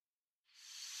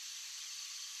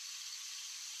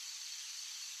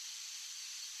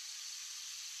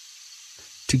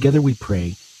Together we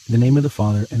pray, in the name of the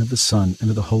Father, and of the Son, and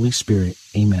of the Holy Spirit.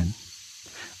 Amen.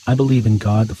 I believe in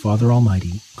God, the Father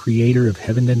Almighty, creator of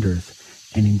heaven and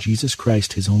earth, and in Jesus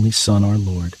Christ, his only Son, our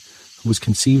Lord, who was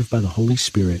conceived by the Holy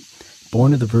Spirit,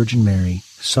 born of the Virgin Mary,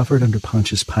 suffered under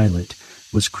Pontius Pilate,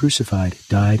 was crucified,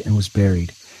 died, and was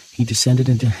buried. He descended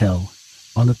into hell.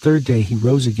 On the third day he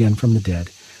rose again from the dead.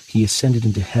 He ascended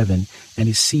into heaven, and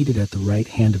is seated at the right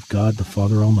hand of God the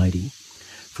Father Almighty.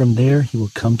 From there he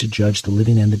will come to judge the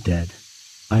living and the dead.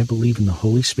 I believe in the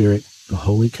Holy Spirit, the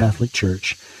Holy Catholic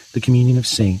Church, the communion of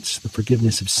saints, the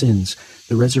forgiveness of sins,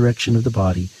 the resurrection of the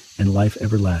body, and life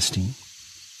everlasting.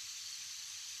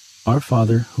 Our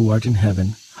Father, who art in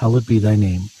heaven, hallowed be thy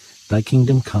name. Thy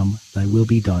kingdom come, thy will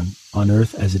be done, on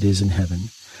earth as it is in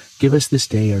heaven. Give us this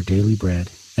day our daily bread,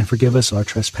 and forgive us our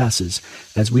trespasses,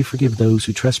 as we forgive those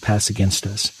who trespass against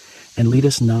us. And lead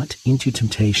us not into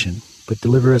temptation, but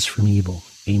deliver us from evil.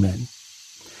 Amen.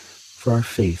 For our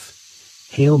faith,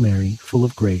 Hail Mary, full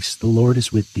of grace, the Lord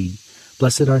is with thee.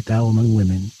 Blessed art thou among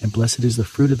women, and blessed is the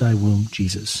fruit of thy womb,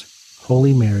 Jesus.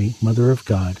 Holy Mary, Mother of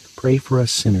God, pray for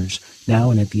us sinners, now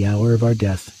and at the hour of our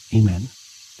death. Amen.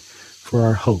 For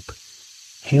our hope,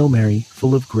 Hail Mary,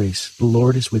 full of grace, the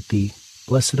Lord is with thee.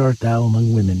 Blessed art thou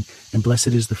among women, and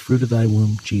blessed is the fruit of thy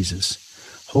womb, Jesus.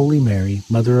 Holy Mary,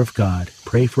 Mother of God,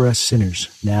 pray for us sinners,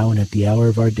 now and at the hour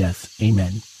of our death.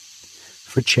 Amen.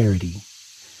 For charity,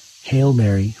 Hail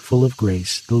Mary, full of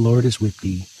grace, the Lord is with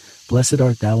thee. Blessed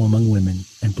art thou among women,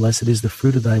 and blessed is the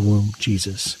fruit of thy womb,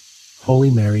 Jesus. Holy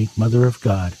Mary, Mother of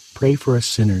God, pray for us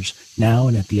sinners, now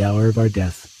and at the hour of our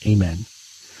death. Amen.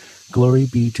 Glory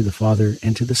be to the Father,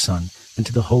 and to the Son, and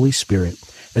to the Holy Spirit,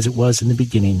 as it was in the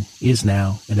beginning, is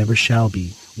now, and ever shall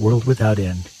be, world without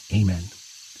end. Amen.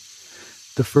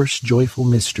 The first joyful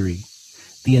mystery,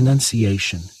 the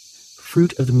Annunciation.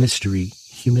 Fruit of the mystery,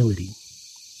 humility.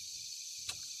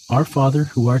 Our Father,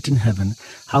 who art in heaven,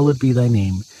 hallowed be thy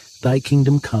name. Thy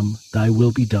kingdom come, thy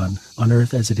will be done, on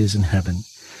earth as it is in heaven.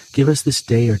 Give us this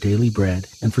day our daily bread,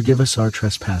 and forgive us our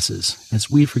trespasses, as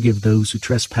we forgive those who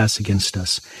trespass against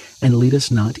us. And lead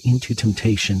us not into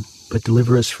temptation, but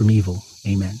deliver us from evil.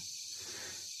 Amen.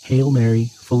 Hail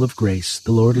Mary, full of grace,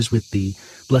 the Lord is with thee.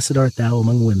 Blessed art thou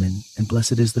among women, and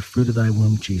blessed is the fruit of thy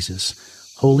womb, Jesus.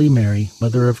 Holy Mary,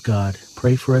 Mother of God,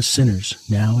 pray for us sinners,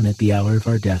 now and at the hour of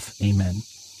our death. Amen.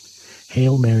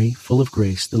 Hail Mary, full of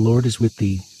grace, the Lord is with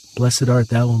thee. Blessed art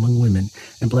thou among women,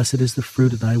 and blessed is the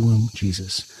fruit of thy womb,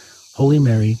 Jesus. Holy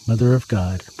Mary, Mother of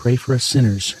God, pray for us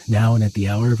sinners, now and at the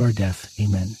hour of our death.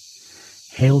 Amen.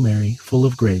 Hail Mary, full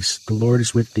of grace, the Lord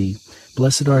is with thee.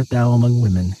 Blessed art thou among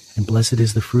women, and blessed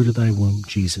is the fruit of thy womb,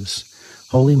 Jesus.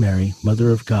 Holy Mary, Mother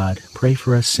of God, pray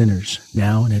for us sinners,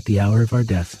 now and at the hour of our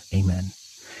death. Amen.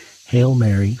 Hail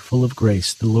Mary, full of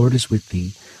grace, the Lord is with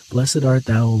thee. Blessed art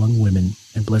thou among women,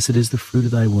 and blessed is the fruit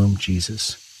of thy womb,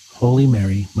 Jesus. Holy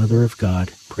Mary, Mother of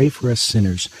God, pray for us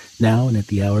sinners, now and at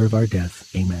the hour of our death.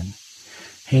 Amen.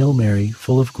 Hail Mary,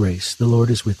 full of grace, the Lord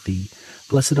is with thee.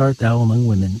 Blessed art thou among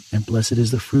women, and blessed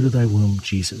is the fruit of thy womb,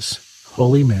 Jesus.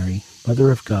 Holy Mary,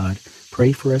 Mother of God,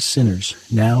 pray for us sinners,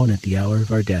 now and at the hour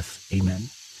of our death. Amen.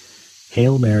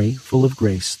 Hail Mary, full of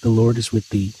grace, the Lord is with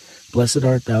thee. Blessed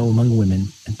art thou among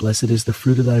women, and blessed is the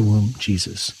fruit of thy womb,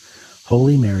 Jesus.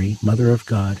 Holy Mary, Mother of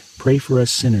God, pray for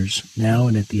us sinners, now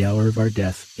and at the hour of our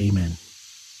death. Amen.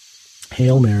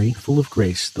 Hail Mary, full of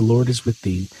grace, the Lord is with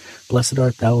thee. Blessed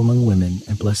art thou among women,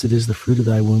 and blessed is the fruit of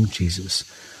thy womb, Jesus.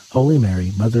 Holy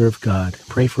Mary, Mother of God,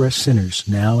 pray for us sinners,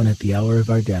 now and at the hour of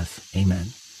our death. Amen.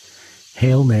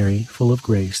 Hail Mary, full of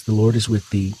grace, the Lord is with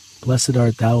thee. Blessed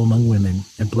art thou among women,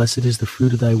 and blessed is the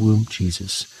fruit of thy womb,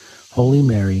 Jesus. Holy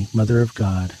Mary, Mother of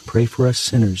God, pray for us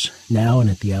sinners, now and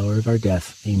at the hour of our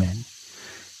death. Amen.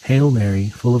 Hail Mary,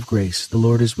 full of grace, the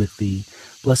Lord is with thee.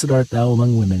 Blessed art thou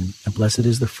among women, and blessed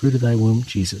is the fruit of thy womb,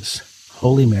 Jesus.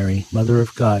 Holy Mary, Mother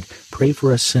of God, pray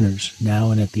for us sinners, now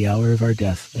and at the hour of our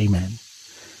death. Amen.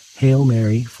 Hail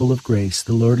Mary, full of grace,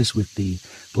 the Lord is with thee.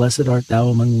 Blessed art thou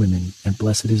among women, and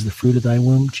blessed is the fruit of thy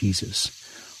womb, Jesus.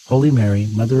 Holy Mary,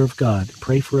 Mother of God,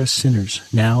 pray for us sinners,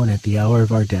 now and at the hour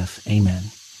of our death.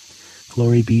 Amen.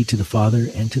 Glory be to the Father,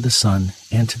 and to the Son,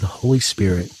 and to the Holy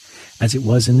Spirit, as it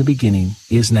was in the beginning,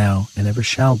 is now, and ever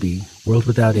shall be, world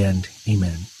without end.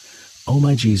 Amen. O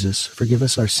my Jesus, forgive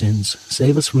us our sins,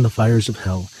 save us from the fires of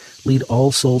hell, lead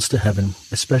all souls to heaven,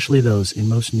 especially those in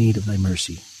most need of thy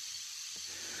mercy.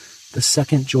 The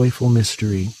second joyful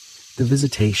mystery, the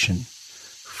Visitation.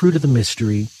 Fruit of the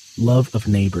mystery, love of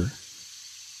neighbor.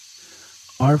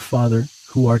 Our Father,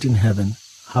 who art in heaven,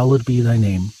 hallowed be thy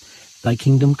name. Thy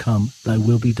kingdom come, thy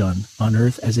will be done, on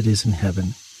earth as it is in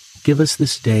heaven. Give us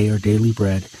this day our daily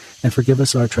bread, and forgive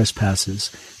us our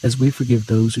trespasses, as we forgive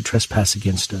those who trespass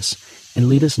against us. And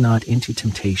lead us not into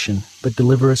temptation, but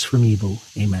deliver us from evil.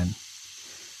 Amen.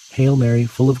 Hail Mary,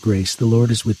 full of grace, the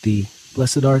Lord is with thee.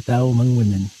 Blessed art thou among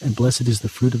women, and blessed is the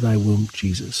fruit of thy womb,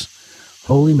 Jesus.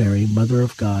 Holy Mary, Mother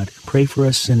of God, pray for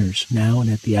us sinners, now and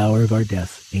at the hour of our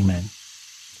death. Amen.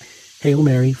 Hail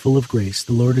Mary, full of grace,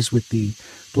 the Lord is with thee.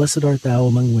 Blessed art thou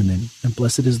among women, and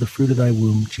blessed is the fruit of thy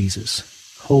womb, Jesus.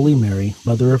 Holy Mary,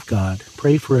 Mother of God,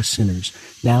 pray for us sinners,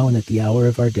 now and at the hour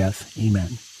of our death.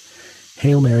 Amen.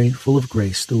 Hail Mary, full of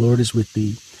grace, the Lord is with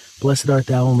thee. Blessed art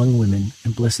thou among women,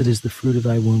 and blessed is the fruit of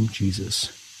thy womb, Jesus.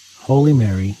 Holy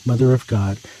Mary, Mother of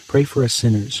God, pray for us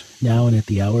sinners, now and at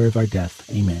the hour of our death.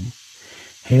 Amen.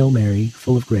 Hail Mary,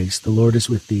 full of grace, the Lord is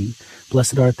with thee.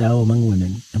 Blessed art thou among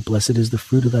women, and blessed is the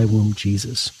fruit of thy womb,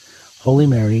 Jesus. Holy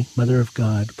Mary, Mother of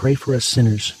God, pray for us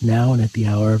sinners, now and at the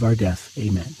hour of our death.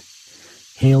 Amen.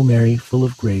 Hail Mary, full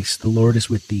of grace, the Lord is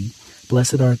with thee.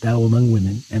 Blessed art thou among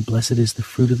women, and blessed is the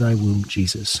fruit of thy womb,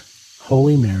 Jesus.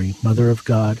 Holy Mary, Mother of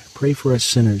God, pray for us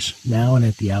sinners, now and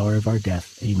at the hour of our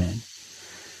death. Amen.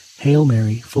 Hail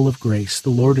Mary, full of grace,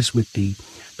 the Lord is with thee.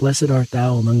 Blessed art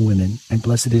thou among women, and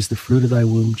blessed is the fruit of thy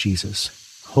womb, Jesus.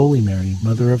 Holy Mary,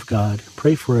 Mother of God,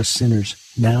 pray for us sinners,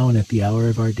 now and at the hour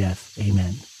of our death.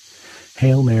 Amen.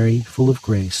 Hail Mary, full of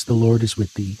grace, the Lord is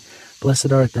with thee.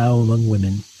 Blessed art thou among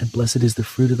women, and blessed is the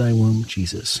fruit of thy womb,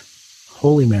 Jesus.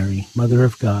 Holy Mary, Mother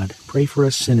of God, pray for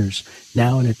us sinners,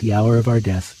 now and at the hour of our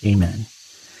death. Amen.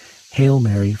 Hail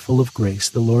Mary, full of grace,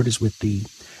 the Lord is with thee.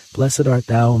 Blessed art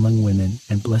thou among women,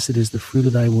 and blessed is the fruit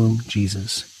of thy womb,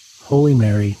 Jesus. Holy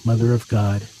Mary, Mother of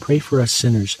God, pray for us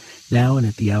sinners, now and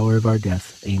at the hour of our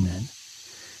death. Amen.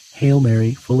 Hail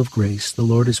Mary, full of grace, the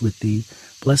Lord is with thee.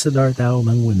 Blessed art thou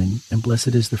among women, and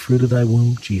blessed is the fruit of thy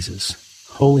womb, Jesus.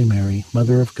 Holy Mary,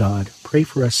 Mother of God, pray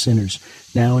for us sinners,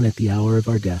 now and at the hour of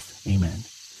our death. Amen.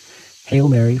 Hail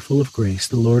Mary, full of grace,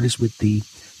 the Lord is with thee.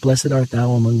 Blessed art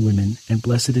thou among women, and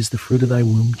blessed is the fruit of thy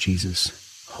womb, Jesus.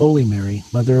 Holy Mary,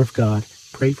 Mother of God,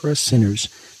 pray for us sinners,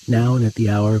 now and at the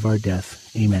hour of our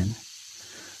death. Amen.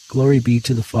 Glory be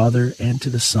to the Father, and to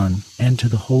the Son, and to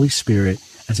the Holy Spirit,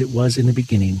 as it was in the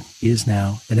beginning, is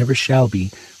now, and ever shall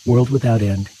be, world without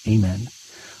end. Amen.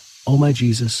 O my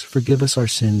Jesus, forgive us our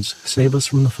sins, save us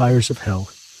from the fires of hell,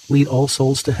 lead all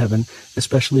souls to heaven,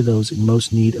 especially those in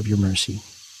most need of your mercy.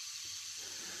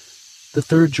 The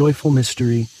third joyful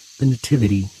mystery, the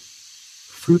Nativity.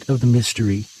 Fruit of the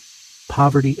mystery,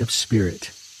 poverty of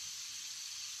spirit.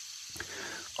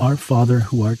 Our Father,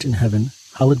 who art in heaven,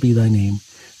 hallowed be thy name.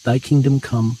 Thy kingdom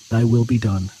come, thy will be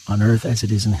done, on earth as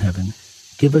it is in heaven.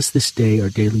 Give us this day our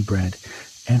daily bread,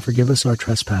 and forgive us our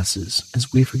trespasses,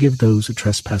 as we forgive those who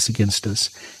trespass against us.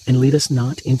 And lead us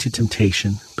not into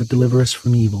temptation, but deliver us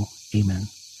from evil. Amen.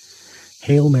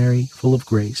 Hail Mary, full of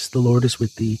grace, the Lord is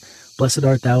with thee. Blessed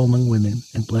art thou among women,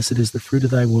 and blessed is the fruit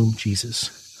of thy womb, Jesus.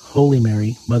 Holy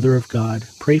Mary, Mother of God,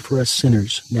 pray for us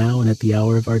sinners, now and at the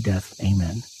hour of our death.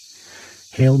 Amen.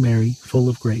 Hail Mary, full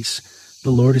of grace, the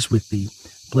Lord is with thee.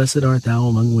 Blessed art thou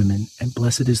among women, and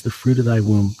blessed is the fruit of thy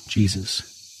womb,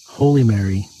 Jesus. Holy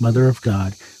Mary, Mother of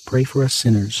God, pray for us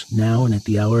sinners, now and at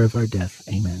the hour of our death.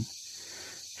 Amen.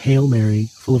 Hail Mary,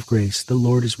 full of grace, the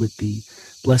Lord is with thee.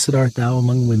 Blessed art thou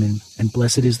among women, and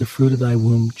blessed is the fruit of thy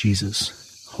womb, Jesus.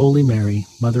 Holy Mary,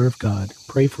 Mother of God,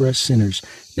 pray for us sinners,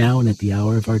 now and at the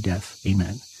hour of our death.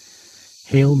 Amen.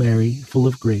 Hail Mary, full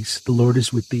of grace, the Lord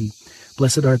is with thee.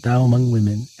 Blessed art thou among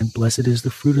women, and blessed is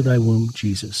the fruit of thy womb,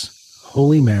 Jesus.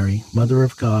 Holy Mary, Mother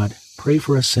of God, pray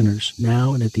for us sinners,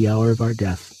 now and at the hour of our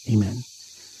death. Amen.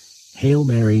 Hail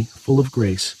Mary, full of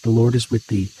grace, the Lord is with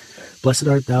thee. Blessed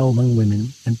art thou among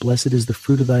women, and blessed is the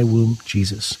fruit of thy womb,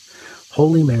 Jesus.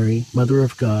 Holy Mary, Mother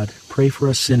of God, pray for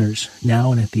us sinners,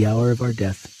 now and at the hour of our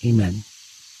death. Amen.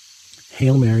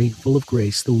 Hail Mary, full of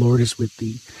grace, the Lord is with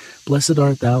thee. Blessed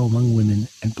art thou among women,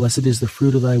 and blessed is the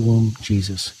fruit of thy womb,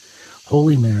 Jesus.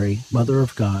 Holy Mary, Mother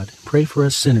of God, pray for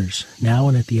us sinners, now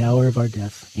and at the hour of our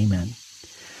death. Amen.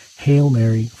 Hail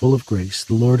Mary, full of grace,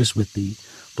 the Lord is with thee.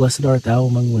 Blessed art thou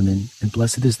among women, and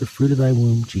blessed is the fruit of thy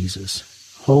womb, Jesus.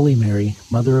 Holy Mary,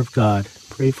 Mother of God,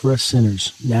 pray for us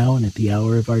sinners, now and at the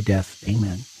hour of our death.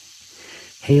 Amen.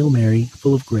 Hail Mary,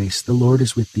 full of grace, the Lord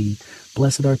is with thee.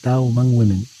 Blessed art thou among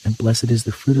women, and blessed is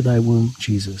the fruit of thy womb,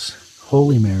 Jesus.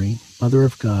 Holy Mary, Mother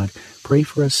of God, pray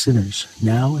for us sinners,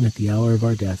 now and at the hour of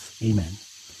our death. Amen.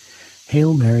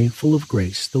 Hail Mary, full of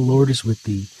grace, the Lord is with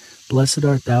thee. Blessed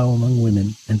art thou among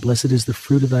women, and blessed is the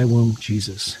fruit of thy womb,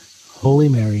 Jesus. Holy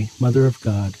Mary, Mother of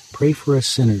God, pray for us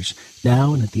sinners,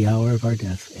 now and at the hour of our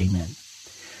death. Amen.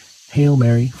 Hail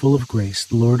Mary, full of grace,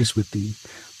 the Lord is with thee.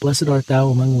 Blessed art thou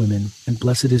among women, and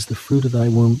blessed is the fruit of thy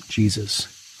womb, Jesus.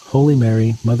 Holy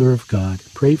Mary, Mother of God,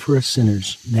 pray for us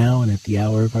sinners, now and at the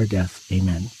hour of our death.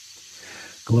 Amen.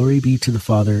 Glory be to the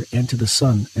Father, and to the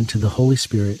Son, and to the Holy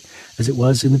Spirit, as it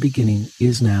was in the beginning,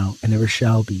 is now, and ever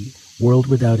shall be, world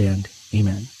without end.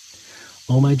 Amen.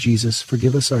 O my Jesus,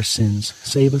 forgive us our sins,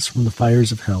 save us from the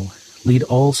fires of hell, lead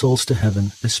all souls to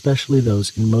heaven, especially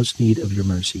those in most need of your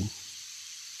mercy.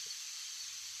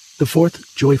 The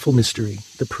fourth joyful mystery,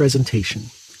 the Presentation.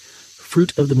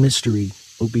 Fruit of the mystery,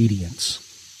 obedience.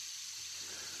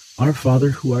 Our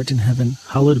Father, who art in heaven,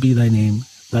 hallowed be thy name.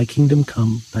 Thy kingdom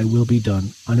come, thy will be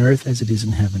done, on earth as it is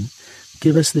in heaven.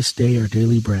 Give us this day our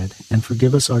daily bread, and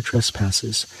forgive us our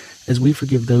trespasses, as we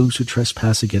forgive those who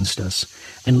trespass against us.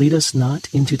 And lead us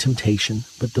not into temptation,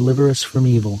 but deliver us from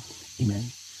evil.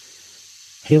 Amen.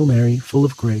 Hail Mary, full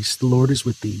of grace, the Lord is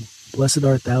with thee. Blessed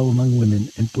art thou among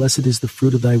women, and blessed is the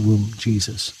fruit of thy womb,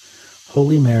 Jesus.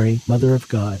 Holy Mary, Mother of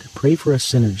God, pray for us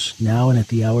sinners, now and at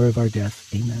the hour of our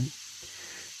death. Amen.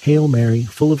 Hail Mary,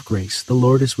 full of grace, the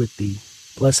Lord is with thee.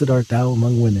 Blessed art thou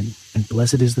among women, and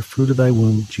blessed is the fruit of thy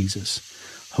womb, Jesus.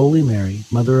 Holy Mary,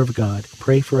 Mother of God,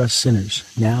 pray for us sinners,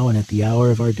 now and at the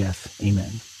hour of our death.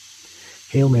 Amen.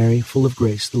 Hail Mary, full of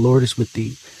grace, the Lord is with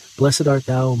thee. Blessed art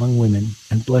thou among women,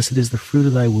 and blessed is the fruit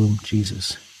of thy womb,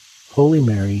 Jesus. Holy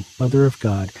Mary, Mother of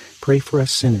God, pray for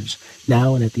us sinners,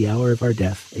 now and at the hour of our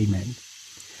death. Amen.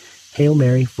 Hail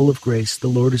Mary, full of grace, the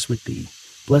Lord is with thee.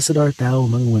 Blessed art thou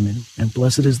among women, and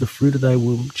blessed is the fruit of thy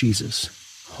womb, Jesus.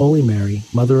 Holy Mary,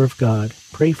 Mother of God,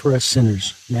 pray for us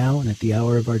sinners, now and at the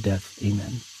hour of our death.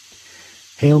 Amen.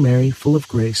 Hail Mary, full of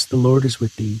grace, the Lord is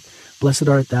with thee. Blessed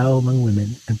art thou among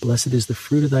women, and blessed is the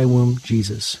fruit of thy womb,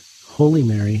 Jesus. Holy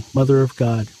Mary, Mother of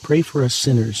God, pray for us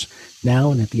sinners,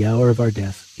 now and at the hour of our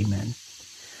death. Amen.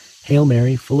 Hail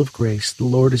Mary, full of grace, the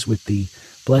Lord is with thee.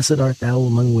 Blessed art thou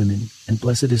among women, and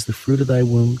blessed is the fruit of thy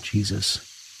womb, Jesus.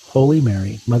 Holy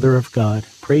Mary, Mother of God,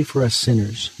 pray for us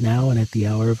sinners, now and at the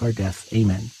hour of our death.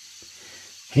 Amen.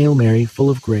 Hail Mary, full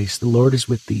of grace, the Lord is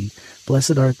with thee.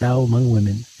 Blessed art thou among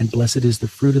women, and blessed is the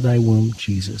fruit of thy womb,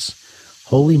 Jesus.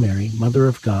 Holy Mary, Mother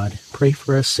of God, pray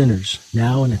for us sinners,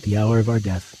 now and at the hour of our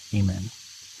death. Amen.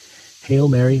 Hail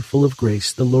Mary, full of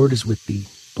grace, the Lord is with thee.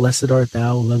 Blessed art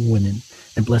thou among women,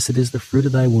 and blessed is the fruit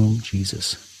of thy womb,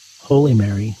 Jesus. Holy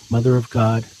Mary, Mother of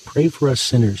God, pray for us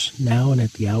sinners, now and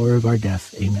at the hour of our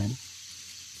death. Amen.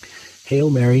 Hail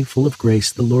Mary, full of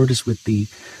grace, the Lord is with thee.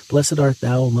 Blessed art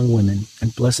thou among women,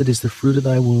 and blessed is the fruit of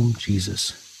thy womb,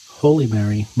 Jesus. Holy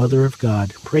Mary, Mother of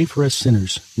God, pray for us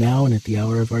sinners, now and at the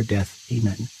hour of our death.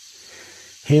 Amen.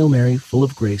 Hail Mary, full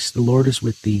of grace, the Lord is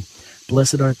with thee.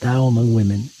 Blessed art thou among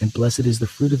women, and blessed is the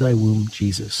fruit of thy womb,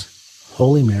 Jesus.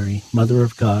 Holy Mary, Mother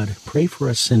of God, pray for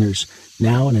us sinners,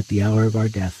 now and at the hour of our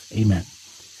death. Amen.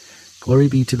 Glory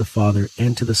be to the Father,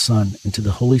 and to the Son, and to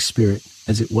the Holy Spirit,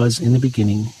 as it was in the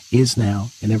beginning, is now,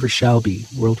 and ever shall be,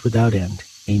 world without end.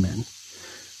 Amen.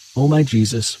 O my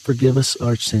Jesus, forgive us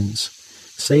our sins.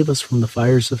 Save us from the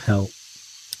fires of hell.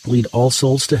 Lead all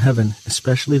souls to heaven,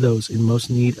 especially those in most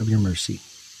need of your mercy.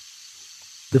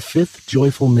 The fifth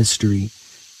joyful mystery,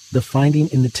 the finding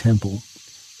in the temple.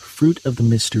 Fruit of the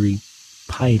mystery,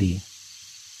 piety.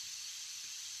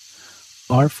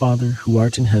 Our Father, who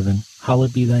art in heaven,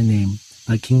 hallowed be thy name.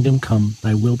 Thy kingdom come,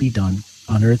 thy will be done,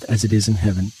 on earth as it is in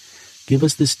heaven. Give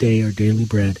us this day our daily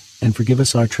bread, and forgive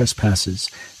us our trespasses,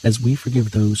 as we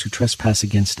forgive those who trespass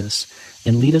against us.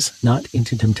 And lead us not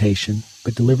into temptation,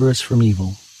 but deliver us from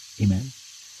evil. Amen.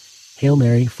 Hail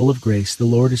Mary, full of grace, the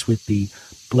Lord is with thee.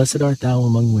 Blessed art thou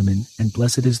among women, and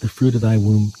blessed is the fruit of thy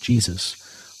womb, Jesus.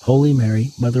 Holy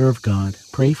Mary, Mother of God,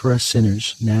 pray for us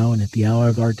sinners, now and at the hour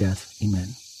of our death.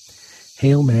 Amen.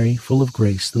 Hail Mary, full of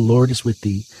grace, the Lord is with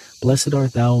thee. Blessed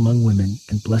art thou among women,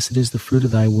 and blessed is the fruit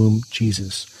of thy womb,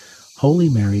 Jesus. Holy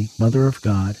Mary, Mother of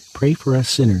God, pray for us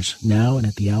sinners, now and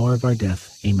at the hour of our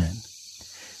death. Amen.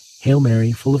 Hail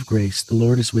Mary, full of grace, the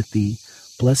Lord is with thee.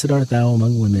 Blessed art thou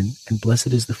among women, and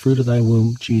blessed is the fruit of thy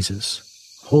womb, Jesus.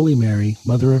 Holy Mary,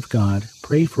 Mother of God,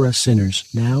 pray for us sinners,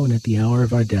 now and at the hour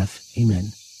of our death.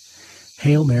 Amen.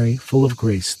 Hail Mary, full of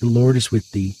grace, the Lord is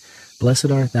with thee.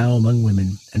 Blessed art thou among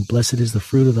women, and blessed is the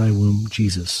fruit of thy womb,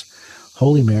 Jesus.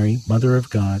 Holy Mary, Mother of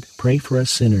God, pray for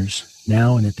us sinners,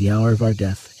 now and at the hour of our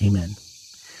death. Amen.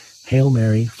 Hail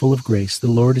Mary, full of grace, the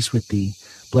Lord is with thee.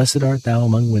 Blessed art thou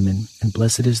among women, and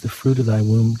blessed is the fruit of thy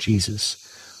womb, Jesus.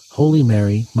 Holy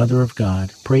Mary, Mother of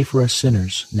God, pray for us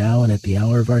sinners, now and at the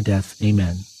hour of our death.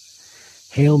 Amen.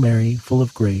 Hail Mary, full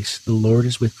of grace, the Lord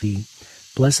is with thee.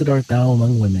 Blessed art thou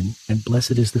among women, and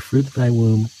blessed is the fruit of thy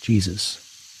womb, Jesus.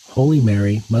 Holy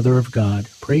Mary, Mother of God,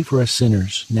 pray for us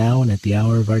sinners, now and at the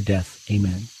hour of our death.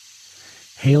 Amen.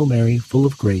 Hail Mary, full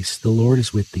of grace, the Lord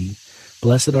is with thee.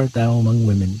 Blessed art thou among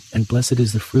women, and blessed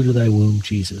is the fruit of thy womb,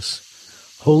 Jesus.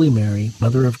 Holy Mary,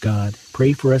 Mother of God,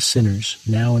 pray for us sinners,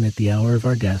 now and at the hour of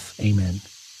our death. Amen.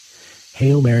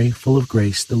 Hail Mary, full of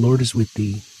grace, the Lord is with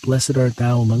thee. Blessed art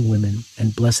thou among women,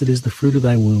 and blessed is the fruit of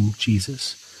thy womb,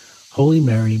 Jesus. Holy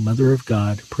Mary, Mother of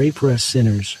God, pray for us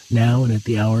sinners, now and at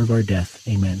the hour of our death.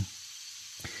 Amen.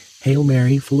 Hail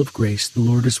Mary, full of grace, the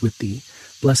Lord is with thee.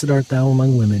 Blessed art thou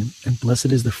among women, and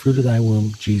blessed is the fruit of thy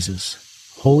womb,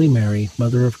 Jesus. Holy Mary,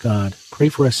 Mother of God, pray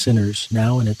for us sinners,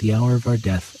 now and at the hour of our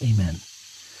death. Amen.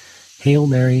 Hail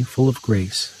Mary, full of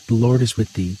grace, the Lord is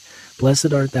with thee.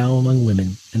 Blessed art thou among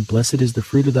women, and blessed is the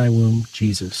fruit of thy womb,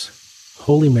 Jesus.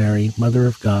 Holy Mary, Mother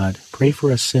of God, pray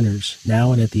for us sinners,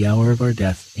 now and at the hour of our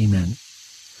death. Amen.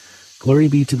 Glory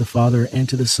be to the Father, and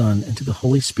to the Son, and to the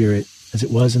Holy Spirit, as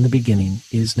it was in the beginning,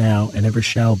 is now, and ever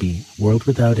shall be, world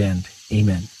without end.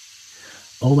 Amen.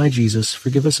 O my Jesus,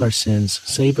 forgive us our sins,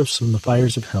 save us from the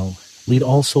fires of hell, lead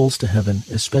all souls to heaven,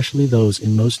 especially those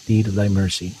in most need of thy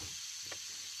mercy.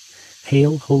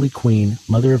 Hail, Holy Queen,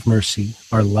 Mother of Mercy,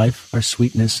 our life, our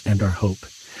sweetness, and our hope.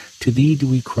 To thee do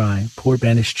we cry, poor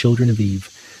banished children of Eve.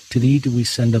 To thee do we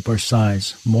send up our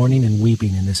sighs, mourning and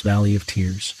weeping in this valley of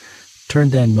tears.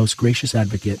 Turn then, most gracious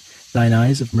Advocate, thine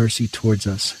eyes of mercy towards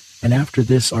us, and after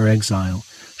this our exile,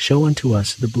 show unto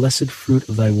us the blessed fruit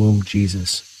of thy womb,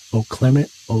 Jesus. O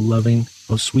clement, O loving,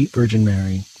 O sweet Virgin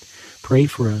Mary, pray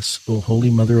for us, O Holy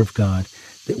Mother of God,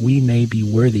 that we may be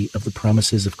worthy of the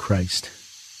promises of Christ.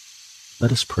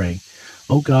 Let us pray.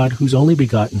 O God, whose only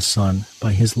begotten Son,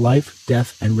 by his life,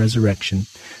 death, and resurrection,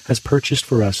 has purchased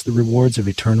for us the rewards of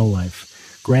eternal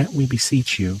life, grant, we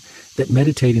beseech you, that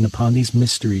meditating upon these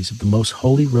mysteries of the most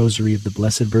holy Rosary of the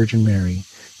Blessed Virgin Mary,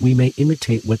 we may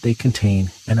imitate what they contain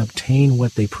and obtain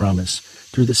what they promise,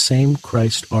 through the same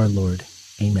Christ our Lord.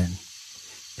 Amen.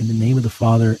 In the name of the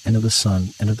Father, and of the Son,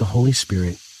 and of the Holy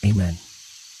Spirit. Amen.